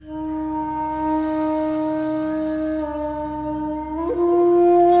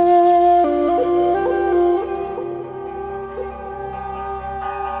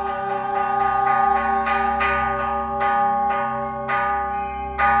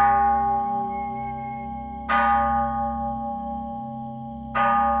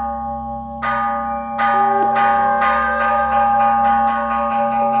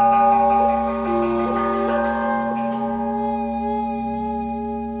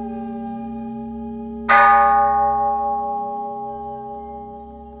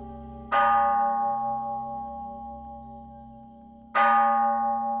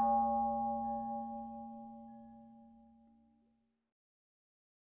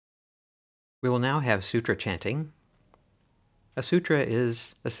We will now have sutra chanting. A sutra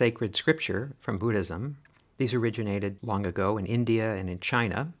is a sacred scripture from Buddhism. These originated long ago in India and in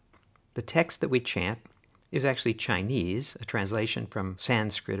China. The text that we chant is actually Chinese, a translation from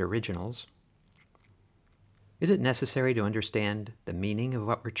Sanskrit originals. Is it necessary to understand the meaning of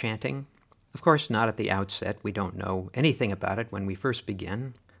what we're chanting? Of course, not at the outset. We don't know anything about it when we first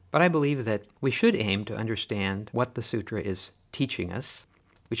begin. But I believe that we should aim to understand what the sutra is teaching us.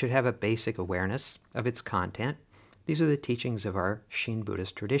 We should have a basic awareness of its content. These are the teachings of our Shin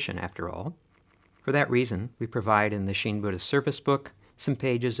Buddhist tradition, after all. For that reason, we provide in the Shin Buddhist Service Book some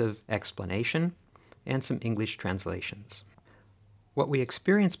pages of explanation and some English translations. What we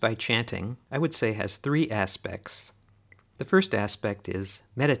experience by chanting, I would say, has three aspects. The first aspect is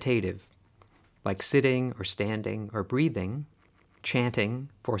meditative. Like sitting or standing or breathing, chanting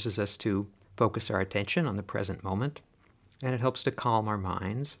forces us to focus our attention on the present moment, and it helps to calm our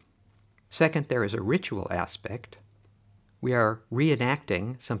minds. Second, there is a ritual aspect. We are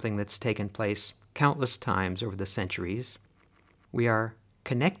reenacting something that's taken place countless times over the centuries. We are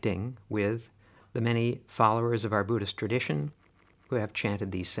connecting with the many followers of our Buddhist tradition who have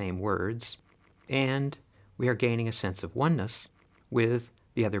chanted these same words, and we are gaining a sense of oneness with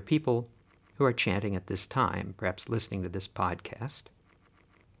the other people who are chanting at this time, perhaps listening to this podcast.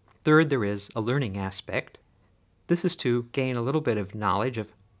 Third, there is a learning aspect. This is to gain a little bit of knowledge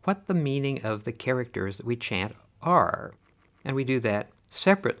of what the meaning of the characters that we chant are. And we do that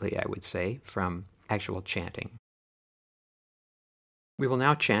separately, I would say, from actual chanting. We will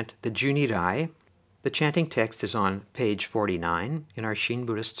now chant the Junirai. The chanting text is on page 49 in our Shin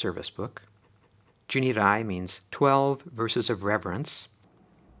Buddhist Service Book. Junirai means 12 verses of reverence.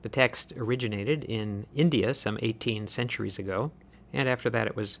 The text originated in India some 18 centuries ago, and after that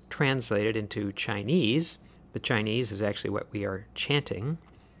it was translated into Chinese. The Chinese is actually what we are chanting.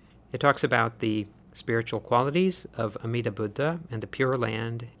 It talks about the spiritual qualities of Amida Buddha and the Pure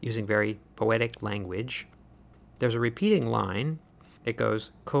Land using very poetic language. There's a repeating line. It goes,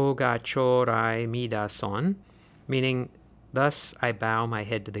 Koga Chorai Mida Son, meaning, thus I bow my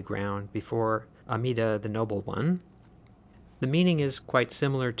head to the ground before Amida the Noble One. The meaning is quite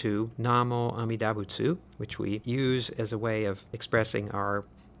similar to Namo Amida Butsu, which we use as a way of expressing our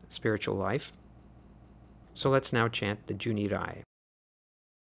spiritual life. So let's now chant the Junirai.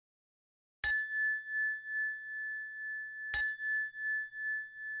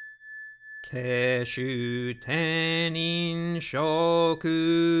 Keshu tenin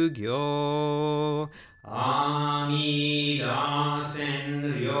shokugyo Amida sen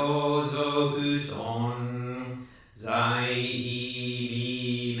ryozoku son Zai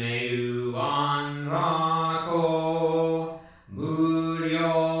mi meu an rako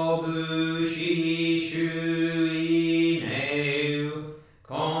Muryo bushi shui neu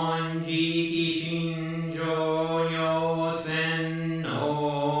Konjiki shinjo nyo sen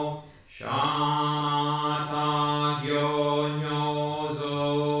no Shamata gyo nyo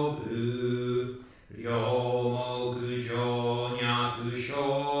zobu Ryomoku jo nyaku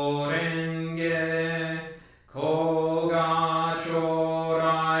shorenge Koga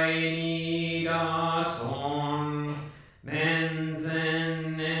chorai nida son Menzen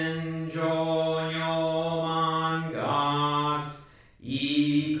enjo nyo mangas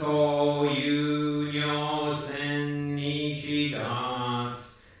Iko yu nyo sen ichigatsu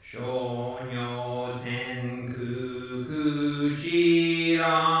Shonyo tenku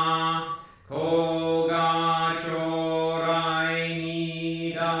kuchira Koga chorai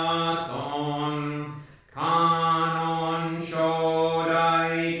nida son Kanon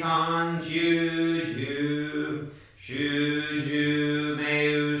shodai kanjuju Shuju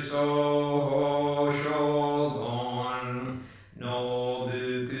meu soho shogon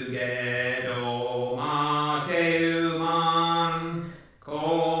Nobuku gedo makeuman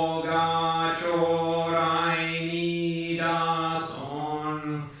Koga chorai nida son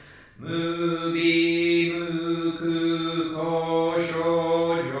Mubi muku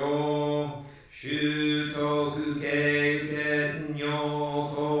koshojo Shutoku keuket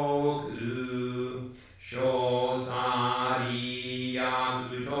nyokoku Shosari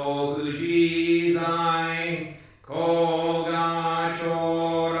yakutoku jizai Koga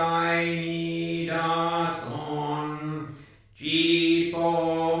chorai nida son Jipo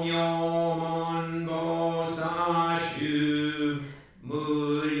myomon bosashu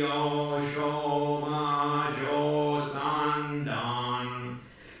Muryo shoma jo sandan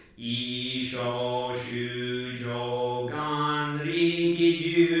Isho shujo gan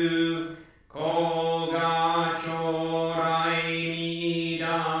rikiju Koga chorai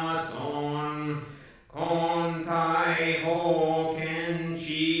nida son Kontai hoken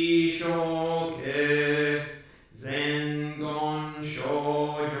chisho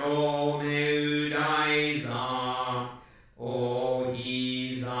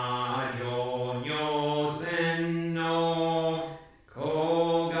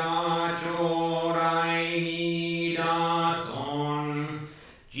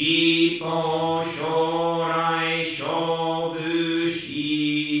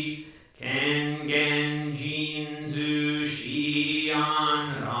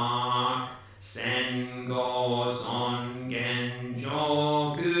Yan Rak Sengo Son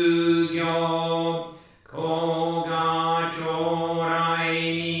Genjo Kugyo Koga Chorai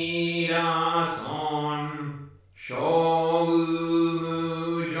Nida Son Shou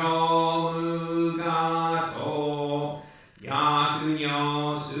Mujo Mugato Yakunyo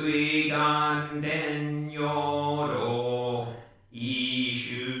Suigan Den Yoro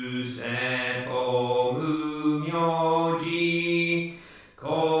Ishu Seppo Mumyoji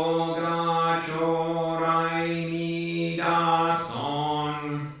Koga Chorai Nida Son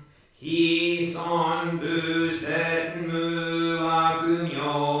Hi Son Buset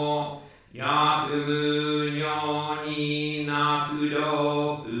Muakunyo Yakumunyo Ni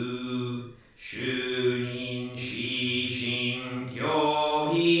Nakudofu Shunin Shishin Kyo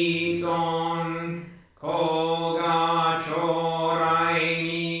Hi Son Koga Chorai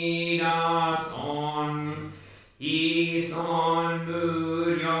Nida Son Hi Son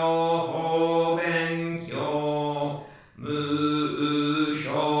Muryo Hoben Kyo Mu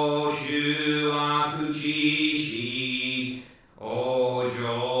Shoshu Akuchishi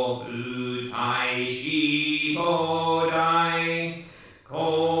Ojo Futai Shi Bodai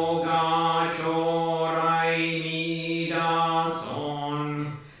Koga Chorai Nida Son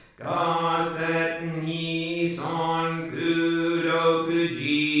Gasen Hi Son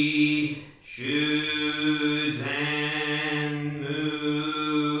Kudokuji Shuzen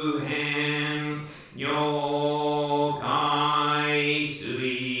Muhen Nyokai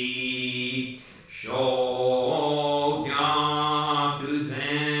Sui Shogyaku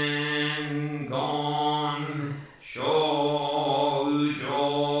Zen Gon Shoujo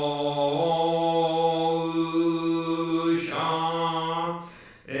Sha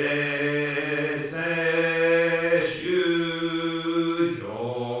Ese Shujo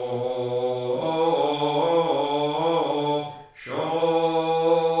Shohito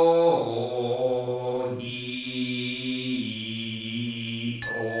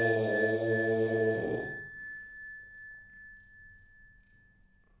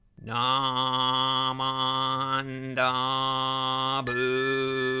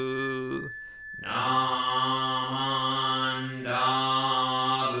Namandabu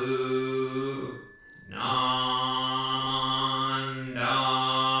Namandabu Namandabu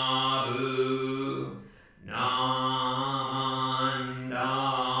Namandabu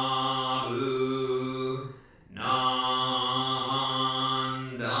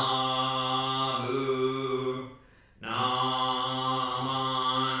Namandabu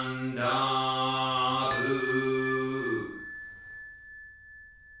Namandabu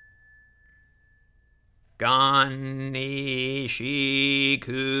Ganishi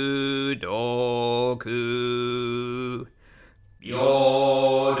Kudoku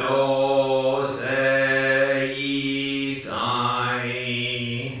Byodo Sei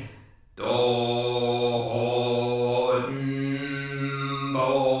Sai Dohon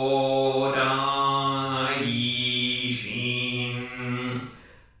Bodai Shin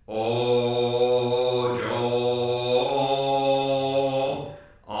Ojo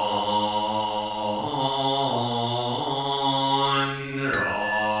Onrato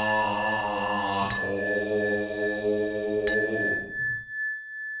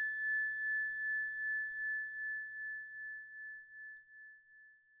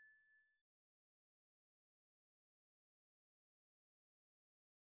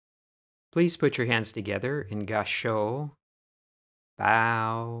Please put your hands together in Gasho.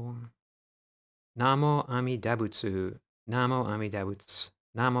 Bow. Namo Amidabutsu. Namo Amidabutsu.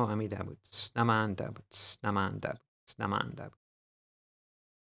 Namo Amidabutsu. Namandabutsu. Namandabutsu. Namandabutsu.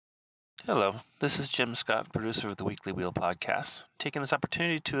 Hello, this is Jim Scott, producer of the Weekly Wheel podcast, taking this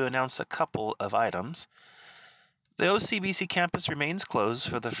opportunity to announce a couple of items. The OCBC campus remains closed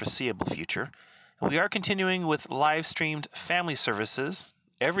for the foreseeable future, and we are continuing with live-streamed family services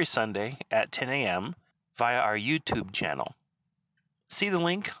every Sunday at 10 a.m. via our YouTube channel. See the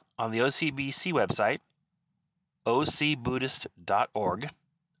link on the OCBC website, ocbuddhist.org,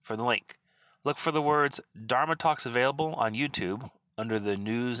 for the link. Look for the words Dharma Talks Available on YouTube under the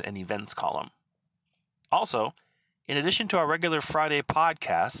News and Events column. Also, in addition to our regular Friday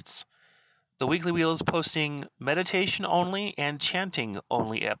podcasts, the Weekly Wheel is posting meditation-only and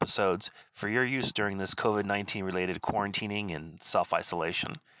chanting-only episodes for your use during this COVID-19 related quarantining and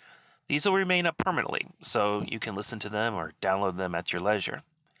self-isolation. These will remain up permanently, so you can listen to them or download them at your leisure.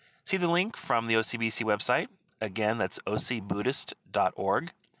 See the link from the OCBC website. Again, that's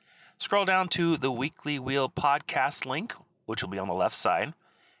ocbuddhist.org. Scroll down to the Weekly Wheel podcast link, which will be on the left side.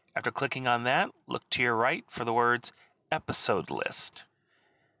 After clicking on that, look to your right for the words episode list.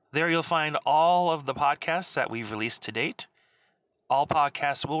 There you'll find all of the podcasts that we've released to date, All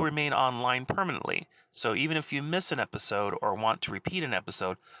podcasts will remain online permanently, so even if you miss an episode or want to repeat an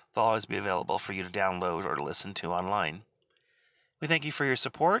episode, they'll always be available for you to download or to listen to online. We thank you for your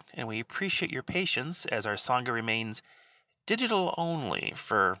support, and we appreciate your patience as our Sangha remains digital only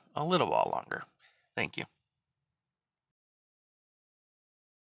for a little while longer. Thank you.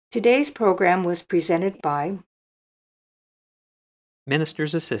 Today's program was presented by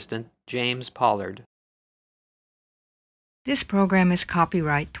Minister's Assistant James Pollard. This program is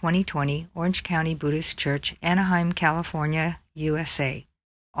copyright 2020 Orange County Buddhist Church, Anaheim, California, USA.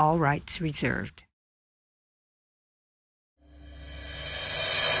 All rights reserved.